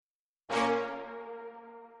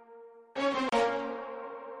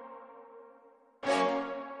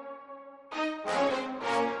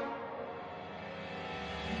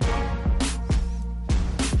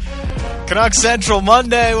Canucks Central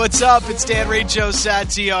Monday. What's up? It's Dan Riccio,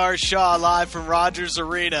 Satyar Shah, live from Rogers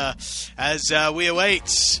Arena as we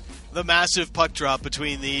await the massive puck drop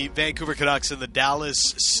between the Vancouver Canucks and the Dallas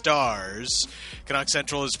Stars. Canucks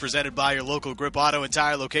Central is presented by your local Grip Auto and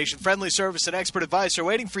Tire location. Friendly service and expert advice are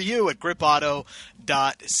waiting for you at gripauto.ca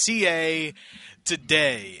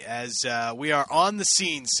today as we are on the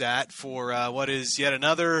scene, Sat, for what is yet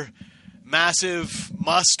another massive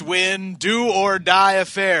must-win, do-or-die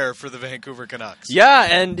affair for the Vancouver Canucks. Yeah,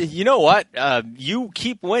 and you know what? You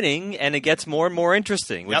keep winning, and it gets more and more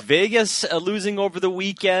interesting. With Vegas losing over the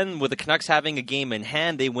weekend, with the Canucks having a game in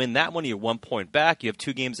hand, they win that one, you're 1 point back. You have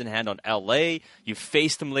 2 games in hand on L.A. You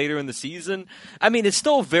faced them later in the season. I mean, it's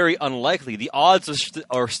still very unlikely. The odds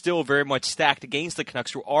are still very much stacked against the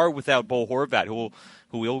Canucks, who are without Bo Horvat,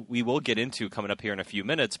 who we will get into coming up here in a few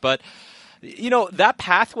minutes. But you know, that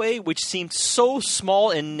pathway, which seemed so small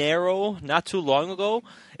and narrow not too long ago,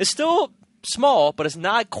 is still small, but it's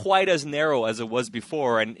not quite as narrow as it was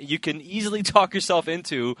before, and you can easily talk yourself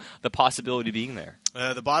into the possibility of being there.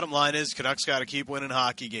 The bottom line is Canucks got to keep winning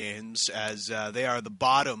hockey games as they are the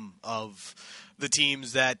bottom of the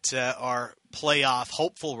teams that are playoff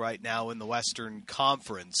hopeful right now in the Western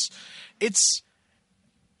Conference. It's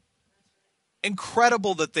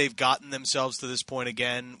incredible that they've gotten themselves to this point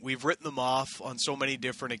again. We've written them off on so many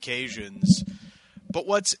different occasions. But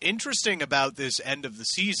what's interesting about this end of the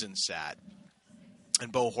season, Sat,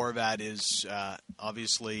 and Bo Horvat is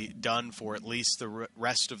obviously done for at least the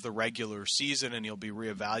rest of the regular season, and he'll be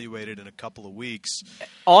reevaluated in a couple of weeks.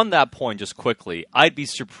 On that point, just quickly, I'd be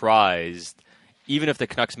surprised, even if the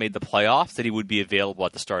Canucks made the playoffs, that he would be available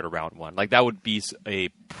at the start of round one. Like, that would be a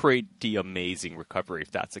pretty amazing recovery if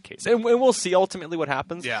that's the case. And we'll see ultimately what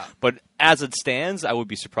happens. Yeah. But as it stands, I would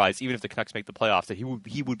be surprised, even if the Canucks make the playoffs, that he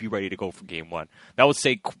would be ready to go for game one. That would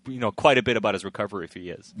say, quite a bit about his recovery if he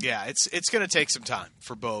is. Yeah, it's going to take some time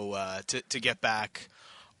for Bo to get back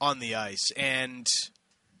on the ice. And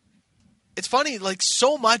it's funny, like,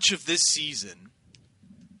 so much of this season,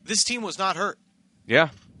 this team was not hurt. Yeah.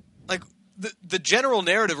 Like, the general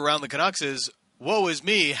narrative around the Canucks is, woe is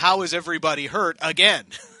me, how is everybody hurt again?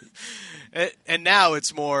 And now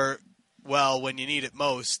it's more, well, when you need it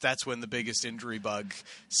most, that's when the biggest injury bug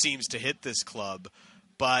seems to hit this club.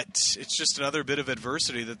 But it's just another bit of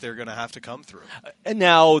adversity that they're going to have to come through. And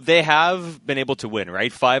now they have been able to win,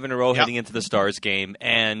 right? 5 in a row heading into the Stars game,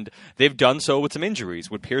 and they've done so with some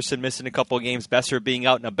injuries. With Pearson missing a couple of games, Besser being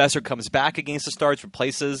out. Now Besser comes back against the Stars,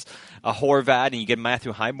 replaces Horvat, and you get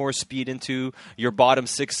Matthew Highmore's speed into your bottom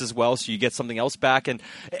 6 as well, so you get something else back. And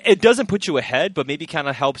it doesn't put you ahead, but maybe kind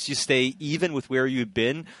of helps you stay even with where you've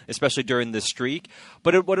been, especially during this streak.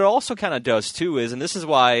 But what it also kind of does, too, is, and this is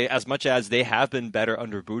why, as much as they have been better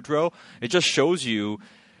under Boudreau, it just shows you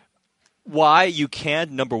why you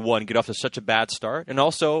can't, number one, get off to such a bad start, and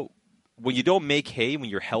also when you don't make hay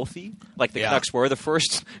when you're healthy, like the Canucks were the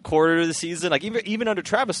first quarter of the season, like even under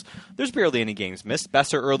Travis, there's barely any games missed.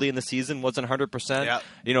 Besser early in the season wasn't 100%. Yeah.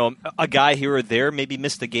 You know, a guy here or there maybe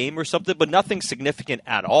missed a game or something, but nothing significant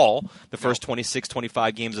at all the first 26,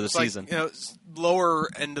 25 games of the season. You know, lower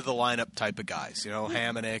end of the lineup type of guys,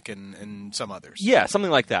 Hamonic and some others. Yeah,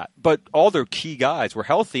 something like that. But all their key guys were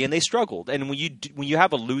healthy, and they struggled. And when you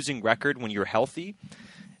have a losing record when you're healthy,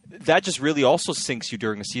 that just really also sinks you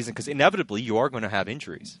during the season because inevitably you are going to have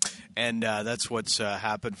injuries. And that's what's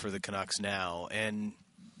happened for the Canucks now. And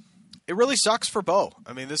it really sucks for Bo.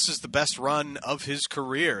 I mean, this is the best run of his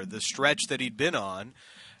career, the stretch that he'd been on.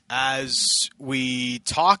 As we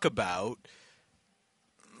talk about,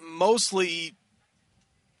 mostly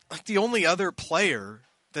like the only other player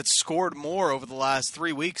that's scored more over the last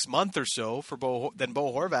 3 weeks, month or so than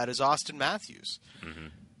Bo Horvat is Austin Matthews. Mm-hmm.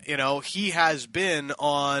 He has been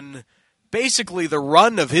on basically the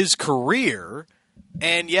run of his career,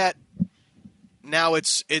 and yet now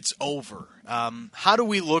it's over. How do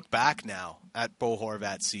we look back now at Bo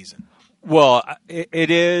Horvat's season? Well,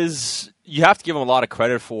 it is. You have to give him a lot of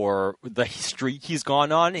credit for the streak he's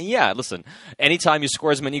gone on. And yeah, listen, anytime you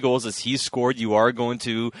score as many goals as he's scored, you are going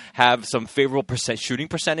to have some favorable shooting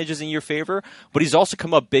percentages in your favor. But he's also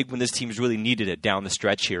come up big when this team's really needed it down the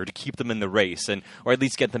stretch here to keep them in the race, or at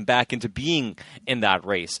least get them back into being in that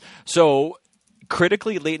race. So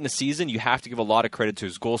critically late in the season, you have to give a lot of credit to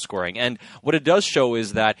his goal scoring. And what it does show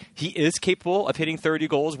is that he is capable of hitting 30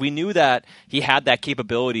 goals. We knew that he had that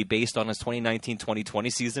capability based on his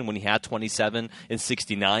 2019-2020 season when he had 27 in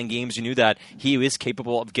 69 games. You knew that he is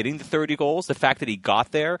capable of getting the 30 goals. The fact that he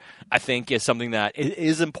got there, I think, is something that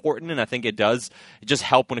is important, and I think it does just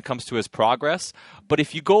help when it comes to his progress. But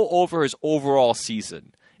if you go over his overall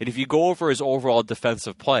season, and if you go over his overall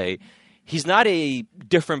defensive play, he's not a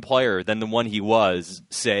different player than the one he was,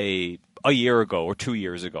 say, a year ago or 2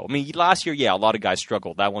 years ago. I mean, last year, yeah, a lot of guys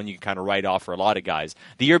struggled. That one you can kind of write off for a lot of guys.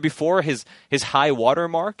 The year before, his high water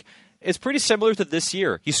mark is pretty similar to this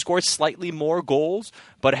year. He scored slightly more goals,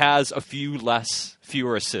 but has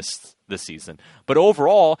fewer assists this season. But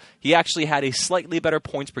overall, he actually had a slightly better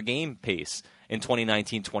points per game pace in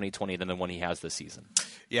 2019-2020 than the one he has this season.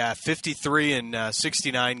 Yeah, 53 in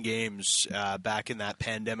 69 games back in that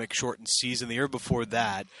pandemic-shortened season. The year before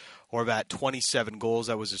that, Horvat, 27 goals.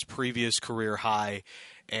 That was his previous career high.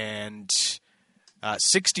 And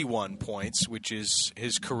 61 points, which is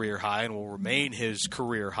his career high and will remain his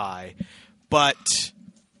career high. But,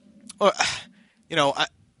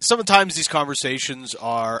 sometimes these conversations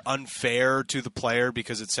are unfair to the player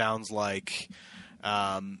because it sounds like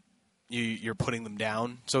you're putting them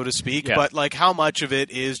down, so to speak. Yeah. But, like, how much of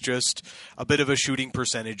it is just a bit of a shooting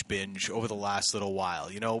percentage binge over the last little while?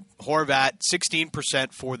 Horvat,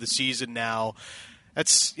 16% for the season now.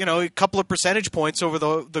 That's, a couple of percentage points over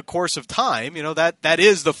the course of time. That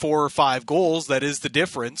is the 4 or 5 goals. That is the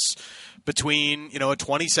difference between, a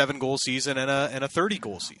 27-goal season and a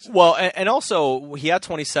 30-goal season. Well, and also, he had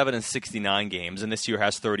 27 in 69 games, and this year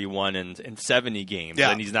has 31 in 70 games,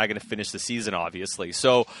 yeah. And he's not going to finish the season, obviously.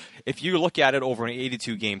 So if you look at it over an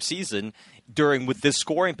 82-game season, with this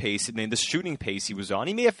scoring pace and this shooting pace he was on,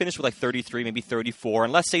 he may have finished with like 33, maybe 34,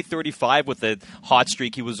 and let's say 35 with the hot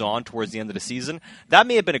streak he was on towards the end of the season. That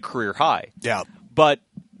may have been a career high. Yeah. But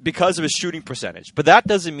because of his shooting percentage. But that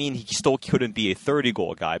doesn't mean he still couldn't be a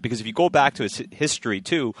 30-goal guy, because if you go back to his history,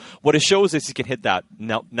 too, what it shows is he can hit that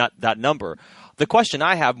number. The question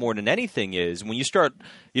I have more than anything is when you start,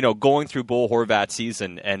 going through Bo Horvat's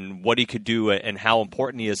season and what he could do and how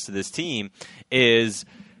important he is to this team is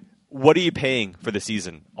 – what are you paying for the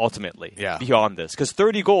season, ultimately, beyond this? Because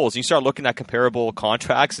 30 goals, you start looking at comparable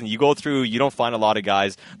contracts, and you go through, you don't find a lot of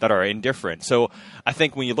guys that are indifferent. So I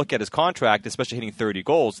think when you look at his contract, especially hitting 30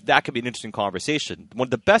 goals, that could be an interesting conversation. One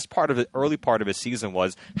of the best part of the early part of his season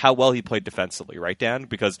was how well he played defensively, right, Dan?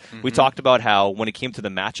 Because we talked about how when it came to the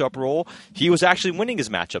matchup role, he was actually winning his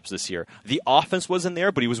matchups this year. The offense wasn't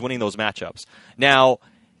there, but he was winning those matchups. Now,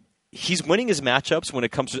 he's winning his matchups when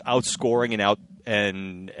it comes to outscoring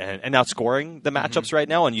and outscoring the matchups right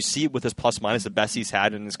now, and you see it with his plus-minus, the best he's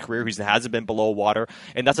had in his career. He hasn't been below water,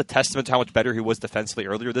 and that's a testament to how much better he was defensively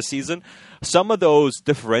earlier this season. Some of those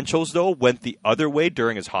differentials, though, went the other way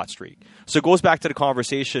during his hot streak. So it goes back to the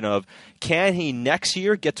conversation of, can he next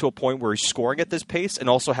year get to a point where he's scoring at this pace and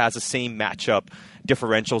also has the same matchup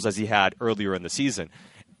differentials as he had earlier in the season?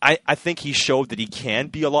 I think he showed that he can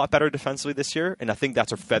be a lot better defensively this year, and I think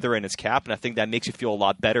that's a feather in his cap, and I think that makes you feel a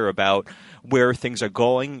lot better about where things are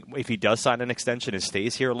going if he does sign an extension and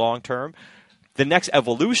stays here long term. The next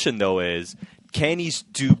evolution, though, is can he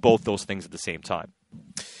do both those things at the same time?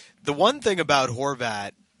 The one thing about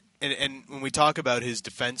Horvat, and when we talk about his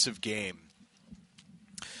defensive game,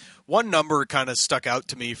 one number kind of stuck out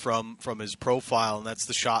to me from his profile, and that's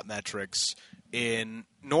the shot metrics.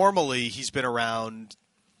 Normally, he's been around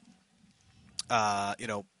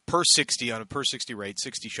per 60 on a per 60 rate,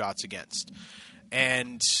 60 shots against.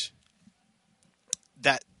 And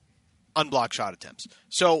that unblocked shot attempts.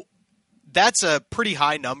 So that's a pretty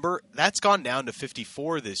high number. That's gone down to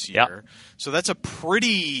 54 this year. Yep. So that's a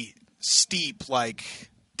pretty steep,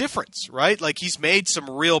 difference, right? Like, he's made some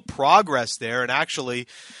real progress there, and actually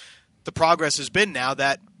the progress has been now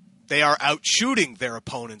that they are out shooting their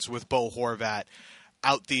opponents with Bo Horvat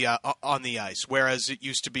out on the ice, whereas it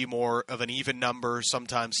used to be more of an even number,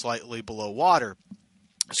 sometimes slightly below water.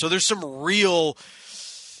 So there's some real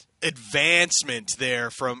advancement there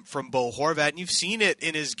from Bo Horvat, and you've seen it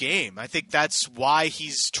in his game. I think that's why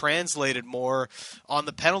he's translated more on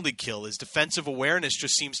the penalty kill. His defensive awareness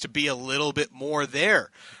just seems to be a little bit more there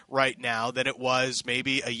right now than it was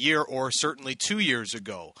maybe a year or certainly 2 years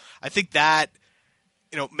ago. I think that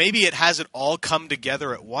maybe it hasn't all come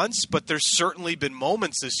together at once, but there's certainly been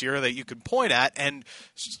moments this year that you can point at and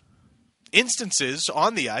instances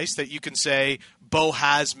on the ice that you can say Bo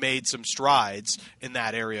has made some strides in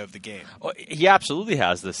that area of the game. Well, he absolutely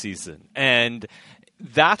has this season. And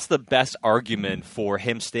that's the best argument for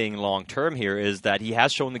him staying long-term here, is that he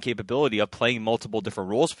has shown the capability of playing multiple different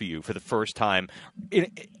roles for you for the first time,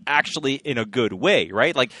 actually in a good way,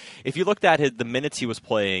 right? Like, if you looked at the minutes he was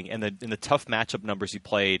playing and the tough matchup numbers he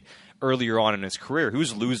played earlier on in his career, he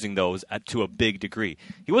was losing those to a big degree.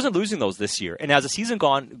 He wasn't losing those this year. And as the season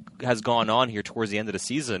has gone on here towards the end of the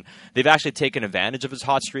season, they've actually taken advantage of his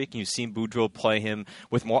hot streak. And you've seen Boudreau play him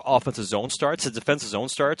with more offensive zone starts. His defensive zone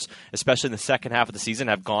starts, especially in the second half of the season,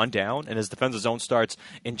 have gone down. And his defensive zone starts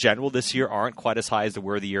in general this year aren't quite as high as they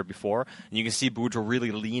were the year before. And you can see Boudreau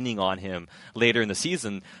really leaning on him later in the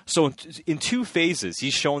season. So in two phases,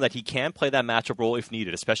 he's shown that he can play that matchup role if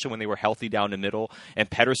needed, especially when they were healthy down the middle. And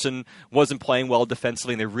Pettersson wasn't playing well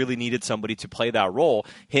defensively, and they really needed somebody to play that role.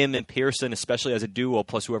 Him and Pearson, especially as a duo,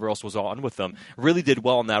 plus whoever else was on with them, really did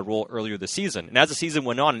well in that role earlier this season. And as the season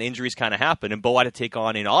went on and injuries kind of happened, and Bo had to take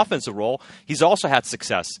on an offensive role, he's also had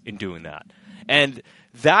success in doing that. And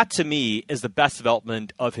that, to me, is the best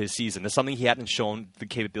development of his season. It's something he hadn't shown the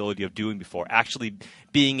capability of doing before, actually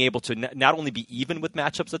being able to not only be even with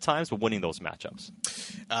matchups at times, but winning those matchups.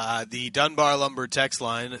 The Dunbar Lumber text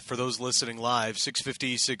line, for those listening live,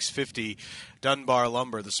 650-650, Dunbar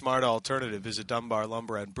Lumber, the smart alternative. Visit Dunbar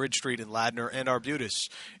Lumber on Bridge Street in Ladner and Arbutus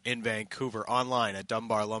in Vancouver, online at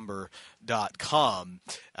dunbarlumber.com.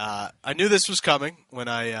 I knew this was coming when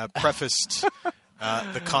I prefaced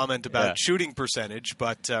the comment about shooting percentage,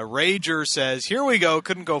 but Rager says, here we go,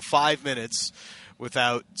 couldn't go 5 minutes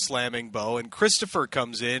without slamming Bo. And Christopher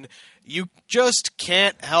comes in. You just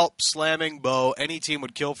can't help slamming Bo. Any team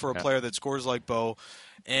would kill for a player that scores like Bo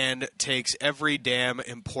and takes every damn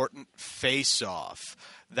important face-off.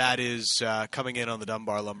 That is coming in on the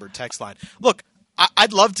Dunbar Lumber text line. Look,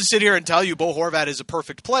 I'd love to sit here and tell you Bo Horvat is a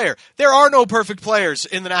perfect player. There are no perfect players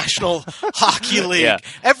in the National Hockey League. Yeah.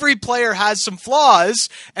 Every player has some flaws,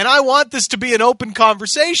 and I want this to be an open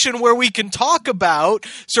conversation where we can talk about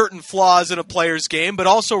certain flaws in a player's game, but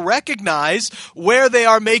also recognize where they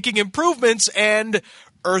are making improvements. And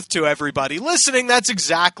earth to everybody listening, that's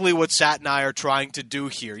exactly what Sat and I are trying to do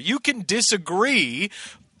here. You can disagree,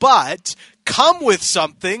 but come with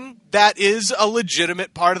something that is a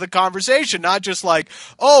legitimate part of the conversation, not just like,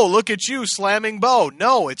 oh, look at you slamming Bo.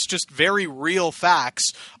 No, it's just very real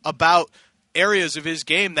facts about areas of his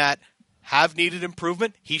game that have needed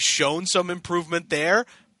improvement. He's shown some improvement there,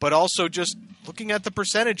 but also just looking at the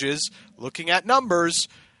percentages, looking at numbers,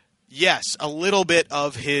 yes, a little bit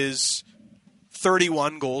of his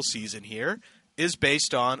 31-goal season here is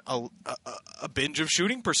based on a binge of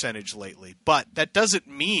shooting percentage lately. But that doesn't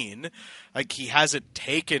mean like he hasn't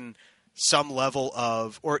taken some level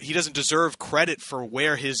of, or he doesn't deserve credit for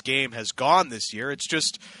where his game has gone this year. It's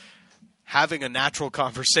just having a natural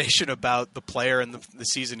conversation about the player and the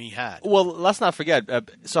season he had. Well, let's not forget,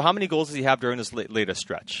 so how many goals does he have during this latest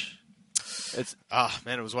stretch? It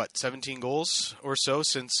was 17 goals or so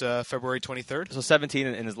since February 23rd? So 17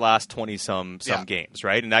 in his last 20-some games,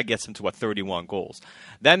 right? And that gets him to, 31 goals.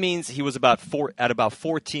 That means he was about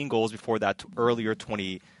 14 goals before that earlier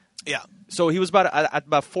 20. Yeah. So he was at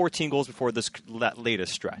about 14 goals before that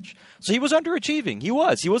latest stretch. So he was underachieving. He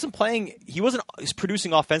was. He wasn't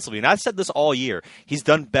producing offensively. And I've said this all year. He's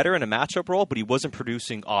done better in a matchup role, but he wasn't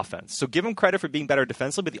producing offense. So give him credit for being better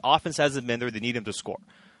defensively, but the offense hasn't been there. They need him to score.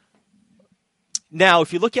 Now,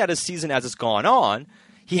 if you look at his season as it's gone on,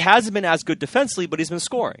 he hasn't been as good defensively, but he's been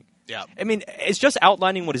scoring. Yeah. I mean, it's just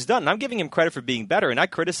outlining what he's done. And I'm giving him credit for being better. And I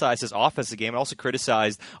criticized his offensive game. I also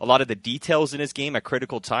criticized a lot of the details in his game at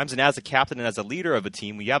critical times. And as a captain and as a leader of a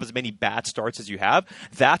team, when you have as many bad starts as you have,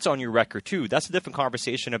 that's on your record too. That's a different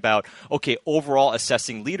conversation about, okay, overall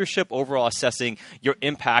assessing leadership, overall assessing your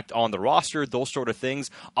impact on the roster, those sort of things.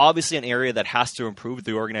 Obviously an area that has to improve.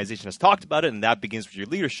 The organization has talked about it, and that begins with your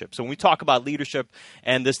leadership. So when we talk about leadership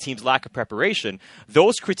and this team's lack of preparation,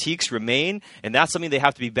 those critiques remain, and that's something they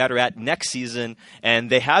have to be better at next season, and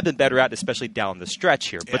they have been better at, especially down the stretch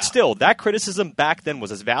here. But still, that criticism back then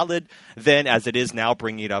was as valid then as it is now,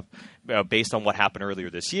 bringing it up based on what happened earlier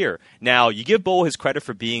this year. Now, you give Bo his credit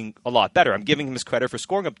for being a lot better. I'm giving him his credit for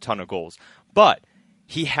scoring a ton of goals. But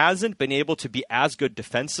he hasn't been able to be as good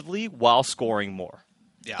defensively while scoring more.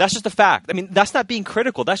 Yeah. That's just a fact. I mean, that's not being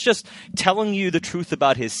critical. That's just telling you the truth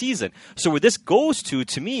about his season. So where this goes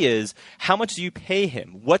to me, is how much do you pay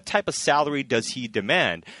him? What type of salary does he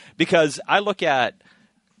demand? Because I look at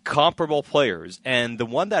comparable players, and the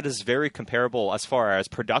one that is very comparable as far as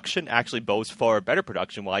production, actually boasts far better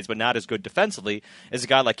production-wise, but not as good defensively, is a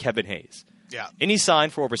guy like Kevin Hayes. Yeah. And he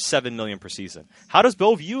signed for over $7 million per season. How does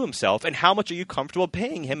Bo view himself, and how much are you comfortable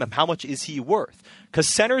paying him, and how much is he worth? Because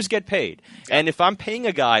centers get paid. Yeah. And if I'm paying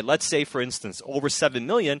a guy, let's say, for instance, over $7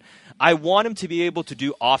 million, I want him to be able to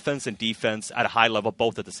do offense and defense at a high level,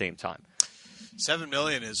 both at the same time. $7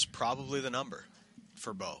 million is probably the number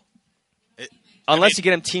for Bo. Unless you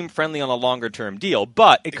get him team-friendly on a longer-term deal.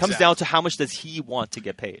 But it comes down to how much does he want to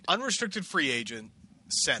get paid. Unrestricted free agent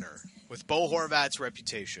center, with Bo Horvat's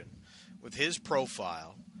reputation, with his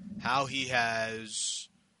profile, how he has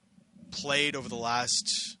played over the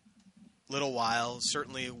last little while,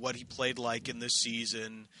 certainly what he played like in this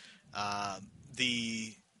season,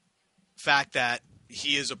 the fact that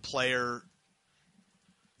he is a player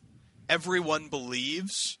everyone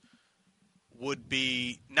believes would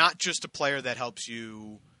be not just a player that helps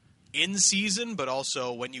you in season, but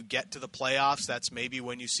also when you get to the playoffs, that's maybe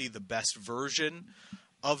when you see the best version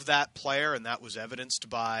of that player, and that was evidenced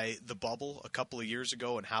by the bubble a couple of years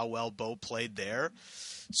ago and how well Bo played there.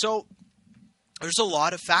 So there's a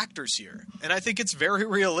lot of factors here, and I think it's very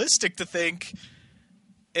realistic to think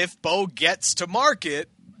if Bo gets to market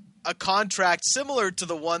a contract similar to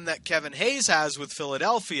the one that Kevin Hayes has with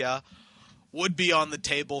Philadelphia would be on the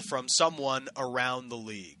table from someone around the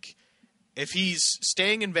league. If he's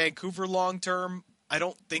staying in Vancouver long term, I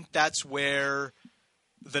don't think that's where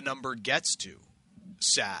the number gets to,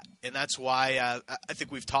 Sat. And that's why I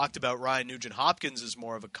think we've talked about Ryan Nugent-Hopkins as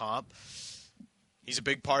more of a comp. He's a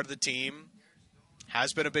big part of the team,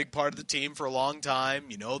 has been a big part of the team for a long time.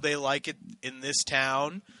 You know they like it in this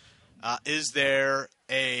town. Is there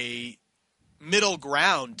a middle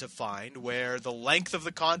ground to find where the length of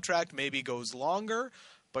the contract maybe goes longer,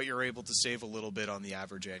 but you're able to save a little bit on the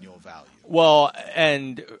average annual value? Well,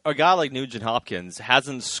 and a guy like Nugent-Hopkins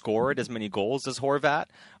hasn't scored as many goals as Horvat,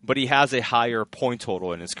 but he has a higher point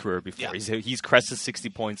total in his career before. Yeah. He's crested 60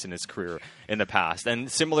 points in his career in the past.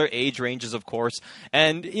 And similar age ranges, of course.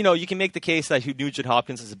 And, you know, you can make the case that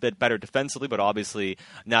Nugent-Hopkins is a bit better defensively, but obviously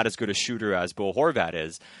not as good a shooter as Bo Horvat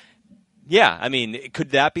is. Yeah, I mean,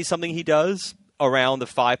 could that be something he does around the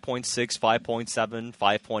 5.6, 5.7,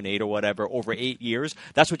 5.8 or whatever over 8 years?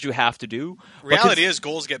 That's what you have to do. Reality is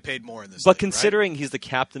goals get paid more in this But league, considering right? He's the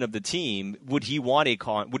captain of the team, would he want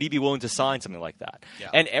would he be willing to sign something like that?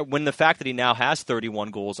 Yeah. And when the fact that he now has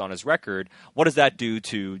 31 goals on his record, what does that do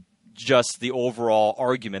to just the overall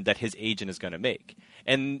argument that his agent is going to make?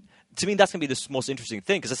 And to me, that's going to be the most interesting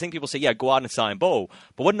thing, because I think people say, yeah, go out and sign Bo,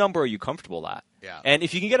 but what number are you comfortable at? Yeah. And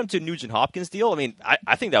if you can get him to a Nugent-Hopkins deal, I mean,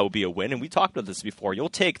 I think that would be a win, and we talked about this before. You'll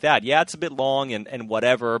take that. Yeah, it's a bit long and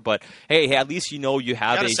whatever, but hey, at least you know you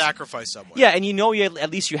have a sacrifice somewhere. Yeah, and you know at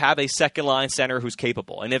least you have a second-line center who's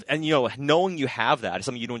capable. And you know, knowing you have that is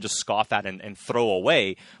something you don't just scoff at and throw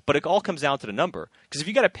away, but it all comes down to the number. Because if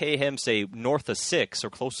you got to pay him, say, north of 6 or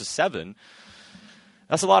close to 7,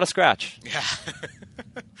 that's a lot of scratch. Yeah,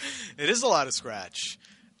 it is a lot of scratch.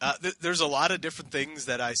 There's a lot of different things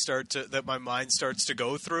that that my mind starts to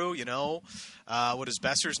go through. You know, what does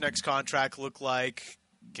Besser's next contract look like?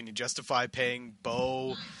 Can you justify paying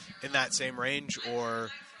Bo in that same range, or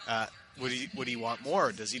would he want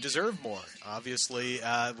more? Does he deserve more? Obviously,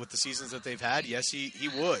 with the seasons that they've had, yes, he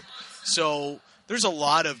would. So there's a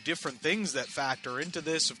lot of different things that factor into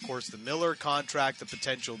this. Of course, the Miller contract, the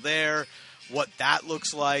potential there, what that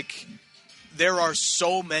looks like. There are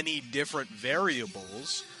so many different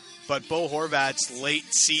variables, but Bo Horvat's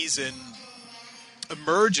late season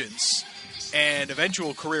emergence and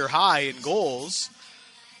eventual career high in goals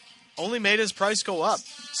only made his price go up,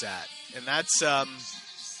 Sat. And that's,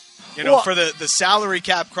 for the salary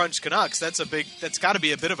cap crunch Canucks, that's got to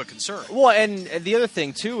be a bit of a concern. Well, and the other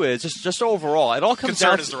thing, too, is just overall, it all comes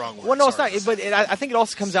down to... Concern is the wrong word. Well, no, Sorry. It's not. But I think it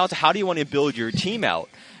also comes down to how do you want to build your team out?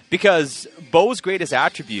 Because Bo's greatest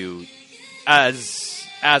attribute as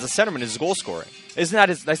a centerman is his goal scoring.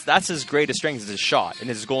 Isn't that's his greatest strength, is his shot and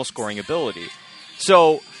his goal scoring ability.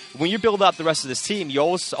 So when you build up the rest of this team, you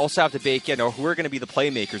also have to bake in who are going to be the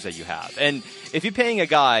playmakers that you have. And if you're paying a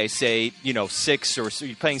guy, say, 6 or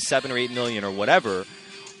you're paying 7 or 8 million or whatever,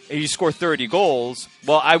 and you score 30 goals,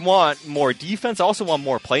 well, I want more defense. I also want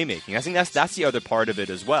more playmaking. I think that's the other part of it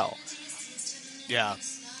as well. Yeah.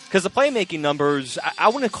 Because the playmaking numbers, I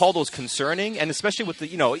wouldn't call those concerning, and especially with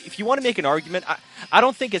if you want to make an argument, I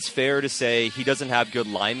don't think it's fair to say he doesn't have good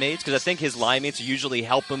line mates, because I think his line mates usually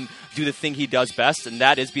help him do the thing he does best, and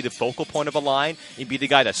that is be the focal point of a line and be the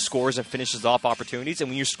guy that scores and finishes off opportunities. And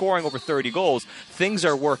when you're scoring over 30 goals, things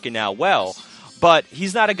are working out well. But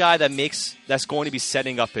he's not a guy that's going to be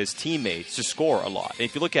setting up his teammates to score a lot. And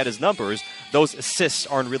if you look at his numbers, those assists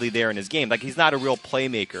aren't really there in his game. Like, he's not a real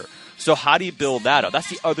playmaker. So how do you build that up? That's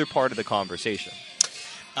the other part of the conversation.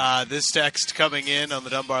 This text coming in on the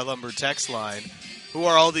Dunbar Lumber text line. Who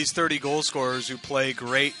are all these 30 goal scorers who play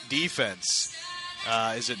great defense?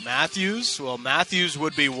 Is it Matthews? Well, Matthews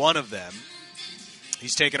would be one of them.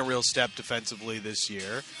 He's taken a real step defensively this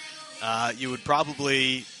year. You would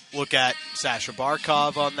probably look at Sasha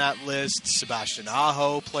Barkov on that list. Sebastian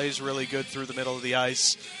Aho plays really good through the middle of the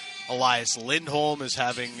ice. Elias Lindholm is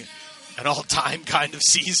having an all-time kind of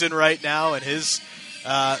season right now, and his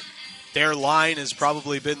Their line has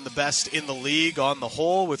probably been the best in the league on the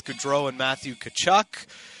whole with Gaudreau and Matthew Tkachuk.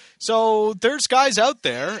 So there's guys out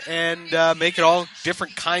there and make it all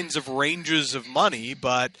different kinds of ranges of money,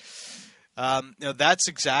 but that's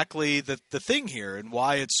exactly the thing here and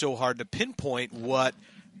why it's so hard to pinpoint what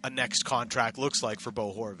a next contract looks like for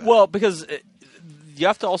Bo Horvat. Well, because you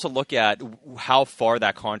have to also look at how far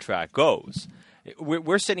that contract goes.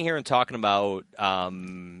 We're sitting here and talking about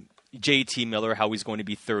JT Miller, how he's going to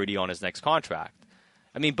be 30 on his next contract.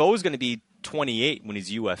 I mean, Bo's going to be 28 when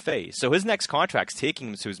he's UFA, so his next contract's taking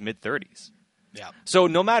him to his mid-30s. Yeah. So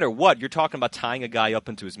no matter what, you're talking about tying a guy up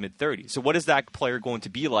into his mid-30s. So what is that player going to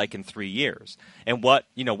be like in 3 years? And what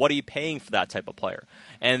are you paying for that type of player?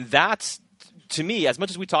 And that's, to me, as much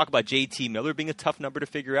as we talk about JT Miller being a tough number to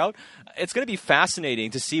figure out, it's going to be fascinating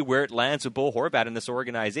to see where it lands with Bo Horvat in this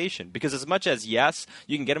organization. Because as much as, yes,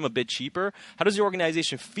 you can get him a bit cheaper, how does the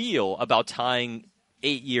organization feel about tying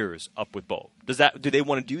 8 years up with Bo? Do they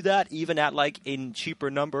want to do that even at like a cheaper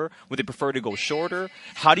number? Would they prefer to go shorter?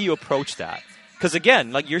 How do you approach that? Because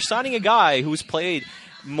again, like you're signing a guy who's played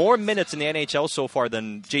more minutes in the NHL so far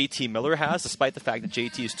than JT Miller has, despite the fact that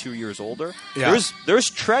JT is 2 years older. Yeah. There's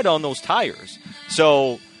tread on those tires.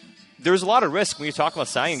 So there's a lot of risk when you're talking about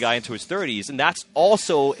signing a guy into his 30s, and that's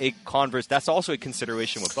also a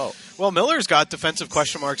consideration with Bo. Well, Miller's got defensive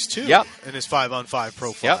question marks too in his 5-on-5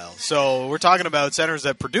 profile. Yep. So we're talking about centers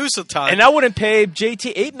that produce a ton. And I wouldn't pay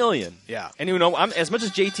JT $8 million. Yeah. And as much as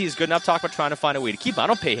JT is good enough, talk about trying to find a way to keep him. I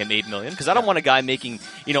don't pay him $8 million because I don't want a guy making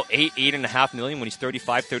 $8.5 million when he's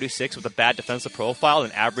 35, 36 with a bad defensive profile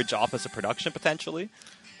and average offensive production potentially.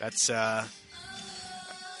 That's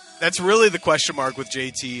really the question mark with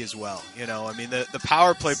JT as well. I mean, the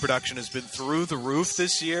power play production has been through the roof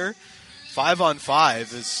this year.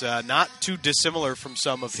 5-on-5 is not too dissimilar from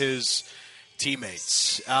some of his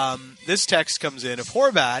teammates. This text comes in: if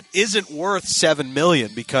Horvat isn't worth $7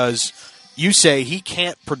 million because you say he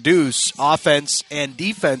can't produce offense and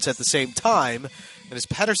defense at the same time, then is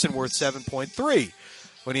Pettersson worth 7.3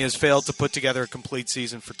 when he has failed to put together a complete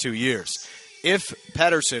season for 2 years? If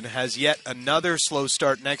Pettersson has yet another slow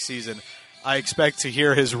start next season, I expect to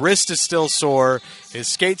hear his wrist is still sore, his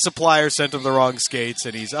skate supplier sent him the wrong skates,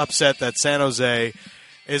 and he's upset that San Jose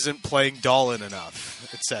isn't playing Dahlin enough,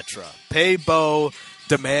 etc. Pay Bo,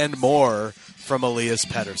 demand more from Elias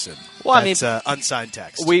Pettersson. Well, That's unsigned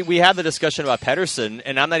text. We had the discussion about Pettersson,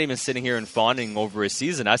 and I'm not even sitting here and fawning over his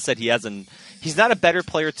season. I said he's not a better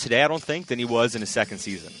player today, I don't think, than he was in his second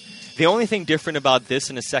season. The only thing different about this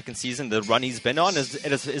in his second season, the run he's been on, is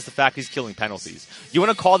the fact he's killing penalties. You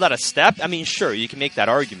want to call that a step? I mean, sure, you can make that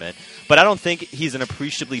argument. But I don't think he's an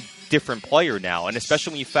appreciably different player now. And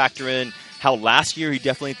especially when you factor in how last year he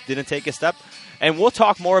definitely didn't take a step. And we'll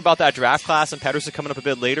talk more about that draft class and Pettersson coming up a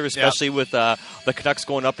bit later, especially with the Canucks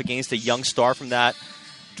going up against a young star from that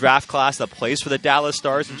draft class that plays for the Dallas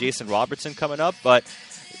Stars and Jason Robertson coming up. But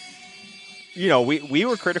we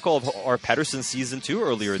were critical of our Pettersson season too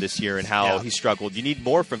earlier this year and how he struggled. You need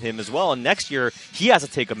more from him as well. And next year, he has to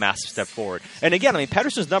take a massive step forward. And again, I mean,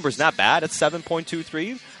 Pettersson's number is not bad. It's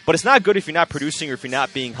 7.23, but it's not good if you're not producing or if you're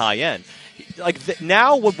not being high end.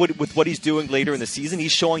 Now, with what he's doing later in the season,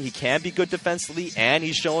 he's showing he can be good defensively, and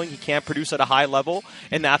he's showing he can produce at a high level,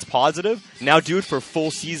 and that's positive. Now do it for a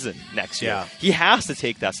full season next year. Yeah. He has to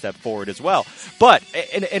take that step forward as well. But,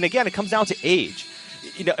 and again, it comes down to age.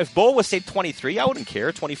 If Bo was, say, 23, I wouldn't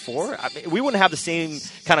care. 24, we wouldn't have the same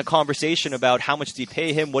kind of conversation about how much do you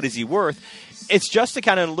pay him, what is he worth. It's just to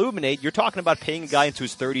kind of illuminate, you're talking about paying a guy into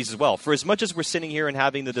his 30s as well. For as much as we're sitting here and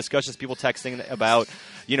having the discussions, people texting about,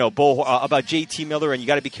 about JT Miller, and you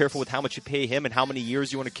got to be careful with how much you pay him and how many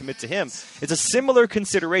years you want to commit to him. It's a similar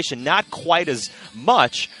consideration, not quite as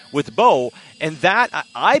much with Bo, and that,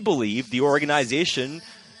 I believe, the organization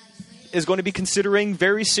is going to be considering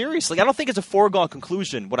very seriously. I don't think it's a foregone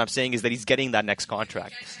conclusion. What I'm saying is that he's getting that next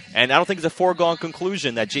contract. And I don't think it's a foregone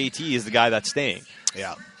conclusion that JT is the guy that's staying.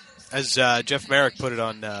 Yeah. As Jeff Merrick put it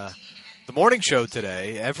on the morning show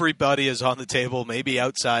today, everybody is on the table, maybe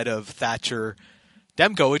outside of Thatcher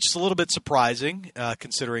Demko, which is a little bit surprising,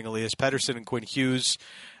 considering Elias Pettersson and Quinn Hughes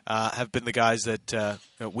have been the guys that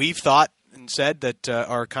we've thought and said that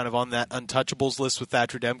are kind of on that untouchables list with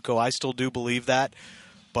Thatcher Demko. I still do believe that.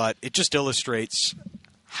 But it just illustrates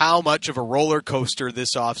how much of a roller coaster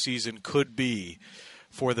this offseason could be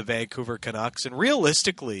for the Vancouver Canucks. And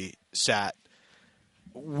realistically, Sat,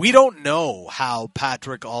 we don't know how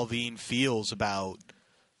Patrick Allvin feels about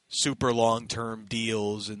super long-term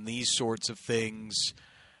deals and these sorts of things.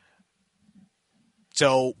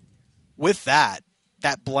 So with that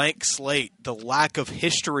blank slate, the lack of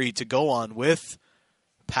history to go on with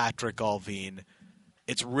Patrick Allvin,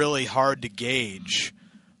 it's really hard to gauge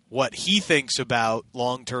what he thinks about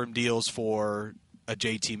long-term deals for a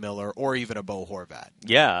JT Miller or even a Bo Horvat.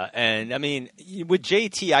 Yeah, and I mean, with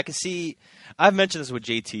JT, I can see, I've mentioned this with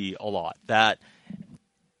JT a lot, that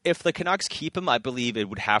if the Canucks keep him, I believe it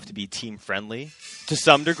would have to be team-friendly to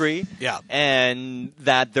some degree. Yeah. And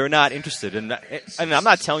that they're not interested. And I'm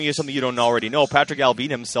not telling you something you don't already know. Patrick Allvin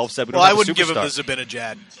himself said we don't have a superstar. I wouldn't give him the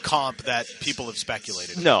Zibanejad comp that people have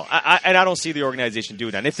speculated. No, and I don't see the organization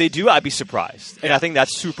doing that. And if they do, I'd be surprised. And I think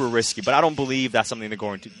that's super risky. But I don't believe that's something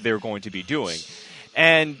they're going to be doing.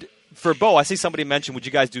 And for Bo, I see somebody mention, would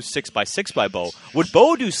you guys do 6x6 by Bo? Would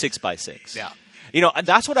Bo do 6x6? Yeah. You know,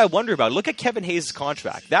 that's what I wonder about. Look at Kevin Hayes'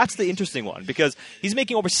 contract. That's the interesting one because he's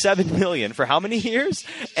making over $7 million for how many years?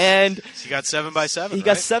 And he got 7x7. He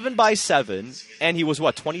got 7x7, and he was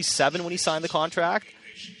 27 when he signed the contract.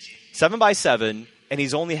 7x7, and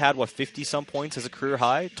he's only had 50-some points as a career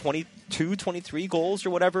high, 22, 23 goals or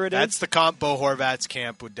whatever it is. That's the comp Bo Horvat's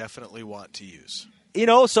camp would definitely want to use. You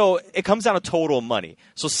know, so it comes down to total money.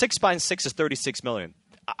 So 6x6 is $36 million.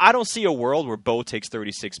 I don't see a world where Bo takes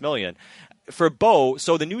 $36 million. For Bo,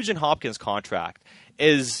 so the Nugent-Hopkins contract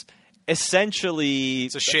is essentially...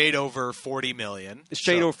 It's a shade over $40 million.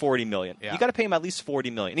 Over $40 million. Yeah. You got to pay him at least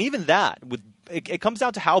 $40 million. And even that, it comes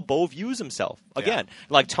down to how Bo views himself. Again,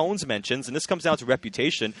 like Tones mentions, and this comes down to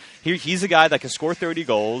reputation, he's a guy that can score 30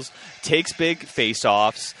 goals, takes big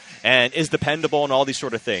face-offs, and is dependable and all these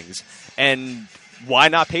sort of things. And why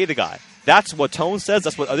not pay the guy? That's what Tone says.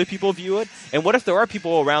 That's what other people view it. And what if there are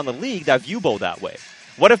people around the league that view Bo that way?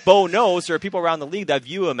 What if Bo knows there are people around the league that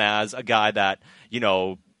view him as a guy that, you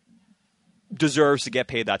know, deserves to get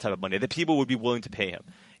paid that type of money, that people would be willing to pay him?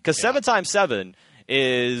 Because 7 times 7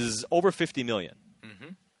 is over $50 million. Mm-hmm.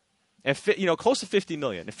 And, close to $50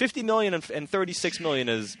 million. And $50 million and $36 million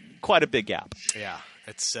is quite a big gap. Yeah,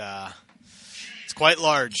 it's quite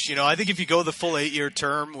large. You know, I think if you go the full 8-year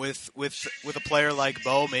term with a player like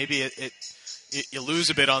Bo, maybe you lose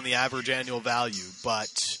a bit on the average annual value, but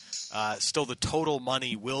still the total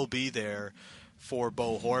money will be there for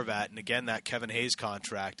Bo Horvat. And again, that Kevin Hayes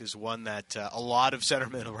contract is one that a lot of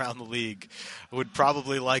centermen around the league would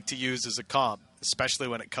probably like to use as a comp, especially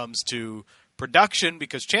when it comes to production,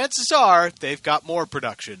 because chances are they've got more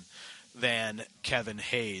production than Kevin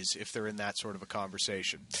Hayes if they're in that sort of a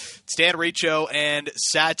conversation. It's Dan Riccio and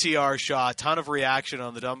Satyar Shah. A ton of reaction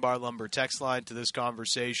on the Dunbar Lumber text line to this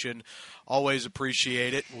conversation. Always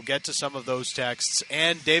appreciate it. We'll get to some of those texts.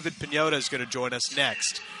 And David Pagnotta is going to join us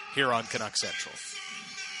next here on Canuck Central.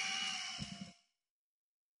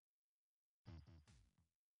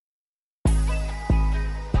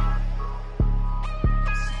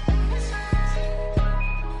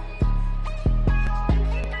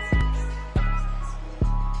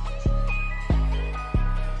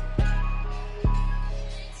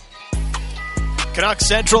 Canuck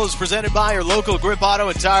Central is presented by your local Grip Auto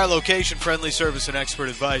and Tire location. Friendly service and expert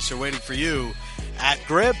advice are waiting for you at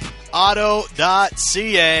gripauto.ca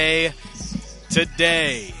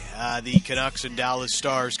today. The Canucks and Dallas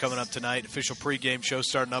Stars coming up tonight. Official pregame show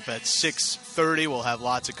starting up at 6:30. We'll have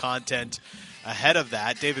lots of content ahead of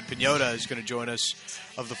that. David Pagnotta is going to join us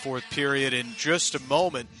of the fourth period in just a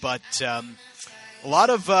moment. But a lot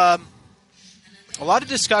of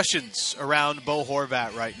discussions around Bo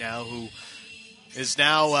Horvat right now, who is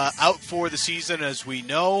now out for the season, as we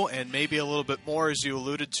know, and maybe a little bit more, as you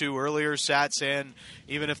alluded to earlier, Sats. And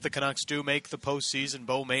even if the Canucks do make the postseason,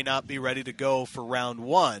 Bo may not be ready to go for round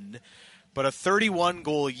one. But a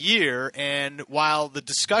 31-goal year, and while the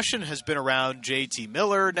discussion has been around JT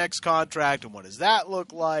Miller next contract and what does that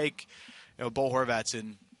look like, Bo Horvat's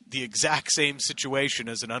in the exact same situation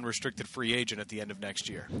as an unrestricted free agent at the end of next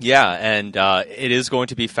year. Yeah, and it is going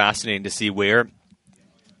to be fascinating to see where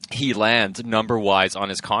he number-wise on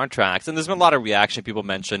his contracts. And there's been a lot of reaction. People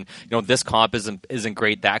mention, this comp isn't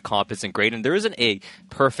great, that comp isn't great, and there isn't a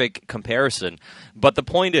perfect comparison. But the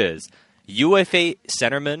point is, UFA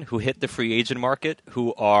centermen who hit the free agent market,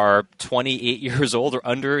 who are 28 years old or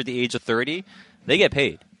under the age of 30, they get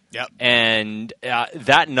paid. Yep. And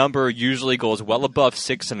that number usually goes well above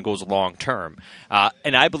 6 and goes long term.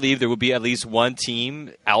 And I believe there would be at least one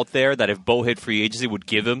team out there that if Bo hit free agency would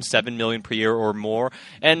give him $7 million per year or more.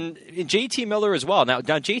 And JT Miller as well. Now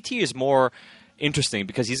JT is more interesting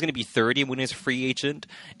because he's going to be 30 when he's a free agent.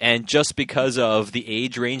 And just because of the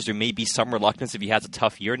age range, there may be some reluctance if he has a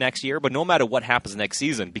tough year next year. But no matter what happens next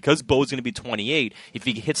season, because Bo's going to be 28, if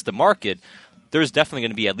he hits the market, there's definitely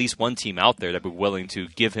going to be at least one team out there that would be willing to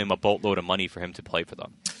give him a boatload of money for him to play for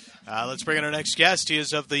them. Let's bring in our next guest. He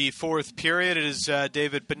is of the fourth period. It is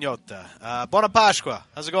David Pagnotta. Buona Pasqua.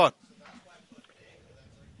 How's it going?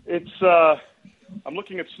 It's I'm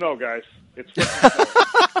looking at snow, guys. It's snow.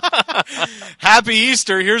 Happy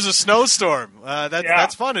Easter. Here's a snowstorm.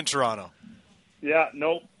 That's fun in Toronto. Yeah,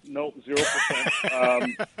 nope,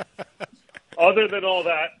 0%. Other than all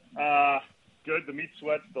that, good. The meat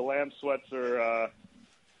sweats, the lamb sweats are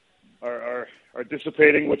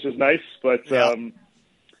dissipating, which is nice. But very,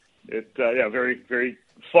 very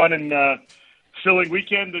fun and filling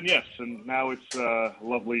weekend. And yes, and now it's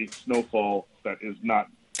lovely snowfall that is not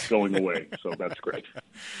going away. So that's great.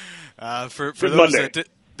 For those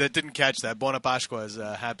that didn't catch that, Buona Pasqua is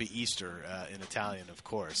Happy Easter in Italian, of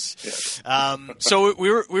course. Yeah. So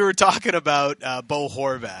we were talking about Bo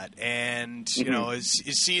Horvat, and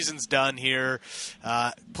his season's done here.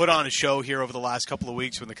 Put on a show here over the last couple of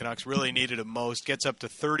weeks when the Canucks really needed him most. Gets up to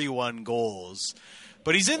 31 goals.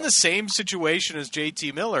 But he's in the same situation as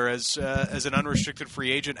JT Miller as an unrestricted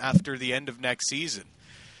free agent after the end of next season.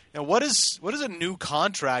 Now, what does a new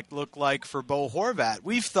contract look like for Bo Horvat?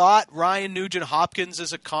 We've thought Ryan Nugent-Hopkins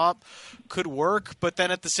as a comp could work, but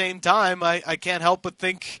then at the same time, I can't help but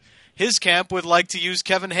think his camp would like to use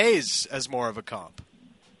Kevin Hayes as more of a comp.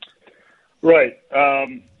 Right,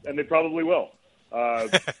 and they probably will,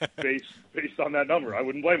 based on that number. I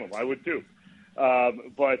wouldn't blame them. I would too.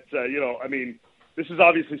 But this is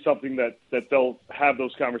obviously something that they'll have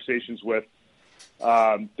those conversations with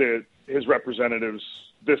his representatives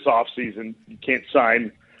this offseason. You can't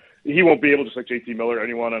sign. He won't be able, just like JT Miller,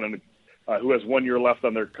 anyone who has 1 year left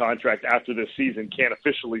on their contract after this season can't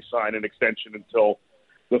officially sign an extension until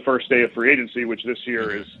the first day of free agency, which this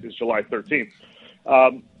year is July 13th.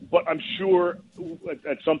 But I'm sure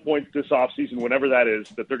at some point this offseason, whenever that is,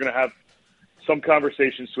 that they're going to have some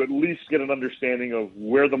conversations to at least get an understanding of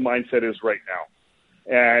where the mindset is right now.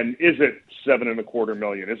 And is it $7.25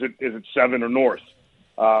 million? Is it $7 or north?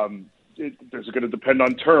 Is it going to depend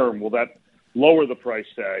on term? Will that lower the price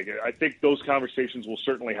tag? I think those conversations will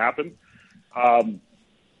certainly happen.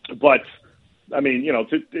 But I mean,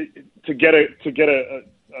 to get a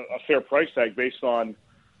fair price tag based on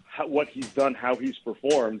what he's done, how he's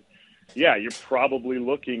performed, yeah, you're probably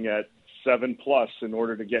looking at 7+ in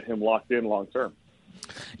order to get him locked in long term.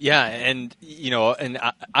 Yeah, and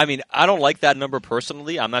I mean, I don't like that number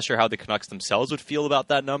personally. I'm not sure how the Canucks themselves would feel about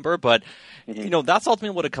that number, but that's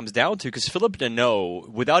ultimately what it comes down to. Because Phillip Danault,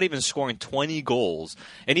 without even scoring 20 goals,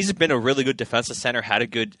 and he's been a really good defensive center, had a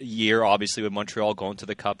good year, obviously with Montreal going to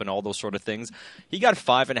the Cup and all those sort of things. He got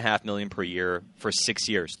 $5.5 million per year for 6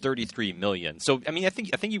 years, $33 million. So I mean, I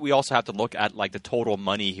think we also have to look at like the total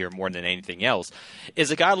money here more than anything else.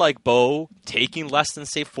 Is a guy like Bo taking less than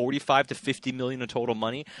say 45 to 50 million in total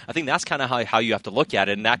money? I think that's kind of how you have to look at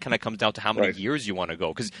it, and that kind of comes down to how many years you want to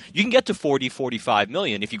go. Because you can get to 40, 45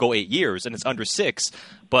 million if you go 8 years, and it's under 6.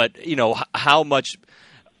 But, how much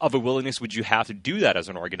of a willingness would you have to do that as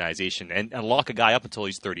an organization and lock a guy up until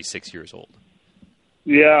he's 36 years old?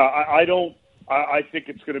 Yeah, I think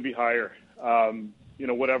it's going to be higher.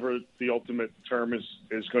 Whatever the ultimate term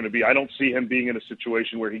is going to be. I don't see him being in a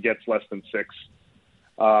situation where he gets less than 6,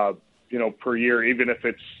 per year, even if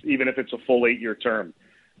it's a full 8-year term.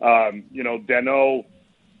 Danault,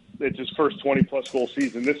 it's his first 20+ goal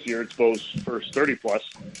season this year. It's Bo's first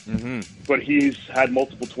 30+, but he's had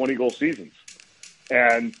multiple 20-goal seasons,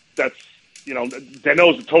 and that's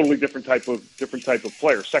Danault is a totally different type of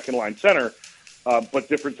player, second line center, but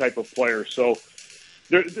different type of player. So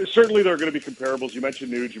certainly there are going to be comparables. You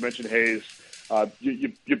mentioned Nuge, you mentioned Hayes.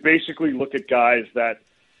 You basically look at guys that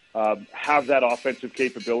have that offensive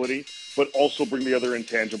capability, but also bring the other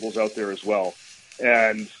intangibles out there as well.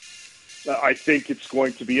 And I think it's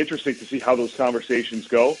going to be interesting to see how those conversations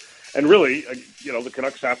go. And really, the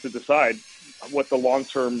Canucks have to decide what the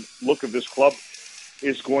long-term look of this club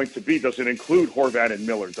is going to be. Does it include Horvat and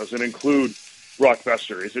Miller? Does it include Brock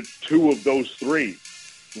Boeser? Is it 2 of those 3?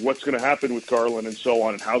 What's going to happen with Garland and so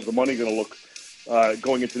on? And how's the money going to look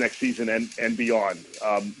going into next season and beyond?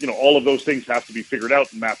 All of those things have to be figured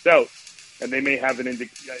out and mapped out. And they may have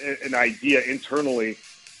an idea internally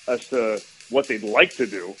as to what they'd like to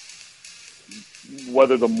do.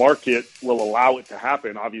 Whether the market will allow it to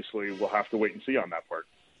happen, obviously, we'll have to wait and see on that part.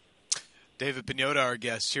 David Pagnotta, our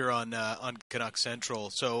guest here on Canuck Central.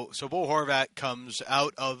 So Bo Horvat comes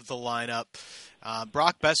out of the lineup.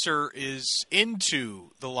 Brock Boeser is into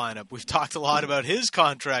the lineup. We've talked a lot about his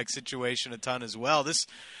contract situation a ton as well. This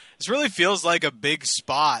really feels like a big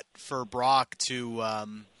spot for Brock to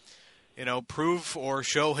prove or